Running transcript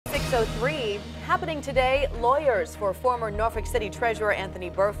6:03 happening today. Lawyers for former Norfolk City Treasurer Anthony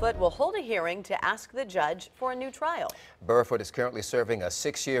Burfoot will hold a hearing to ask the judge for a new trial. Burfoot is currently serving a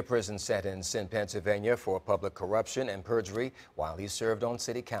 6-year prison sentence in Pennsylvania for public corruption and perjury while he served on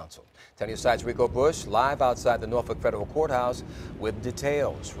city council. 10 News Side's Rico Bush live outside the Norfolk Federal Courthouse with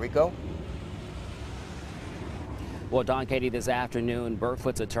details. Rico? Well, Don, Katie, this afternoon,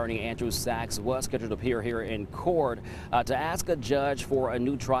 Burfoot's attorney Andrew Sachs was scheduled to appear here in court to ask a judge for a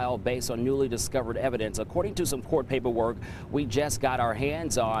new trial based on newly discovered evidence. According to some court paperwork we just got our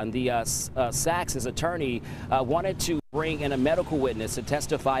hands on, the Sachs' attorney wanted to bring in a medical witness to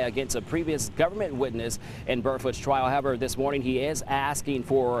testify against a previous government witness in Burfoot's trial. However, this morning he is asking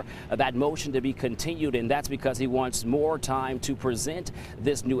for that motion to be continued, and that's because he wants more time to present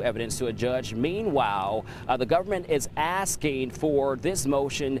this new evidence to a judge. Meanwhile, the government is asking for this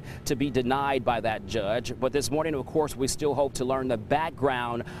motion to be denied by that judge. But this morning, of course, we still hope to learn the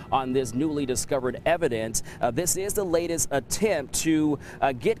background on this newly discovered evidence. This is the latest attempt to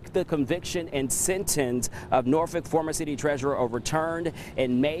get the conviction and sentence of Norfolk former city treasurer overturned.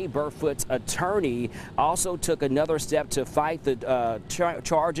 In May, Burfoot's attorney also took another step to fight the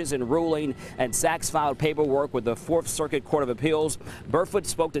charges and ruling, and Sachs filed paperwork with the 4th Circuit Court of Appeals. Burfoot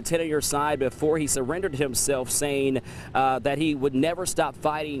spoke to 10 on Your Side before he surrendered himself, saying that he would never stop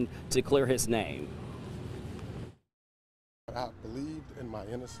fighting to clear his name. I believed in my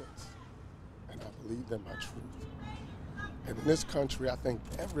innocence, and I believed in my truth. And in this country, I think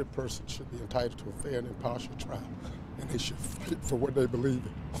every person should be entitled to a fair and impartial trial, and they should fight for what they believe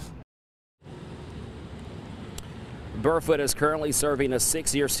in. Burfoot is currently serving a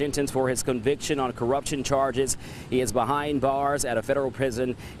 6-year sentence for his conviction on corruption charges. He is behind bars at a federal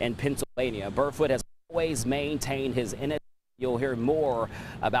prison in Pennsylvania. Burfoot has always maintained his innocence. You'll hear more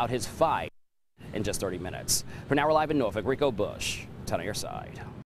about his fight in just 30 minutes. For now, we're live in Norfolk. Rico Bush, 10 on Your Side.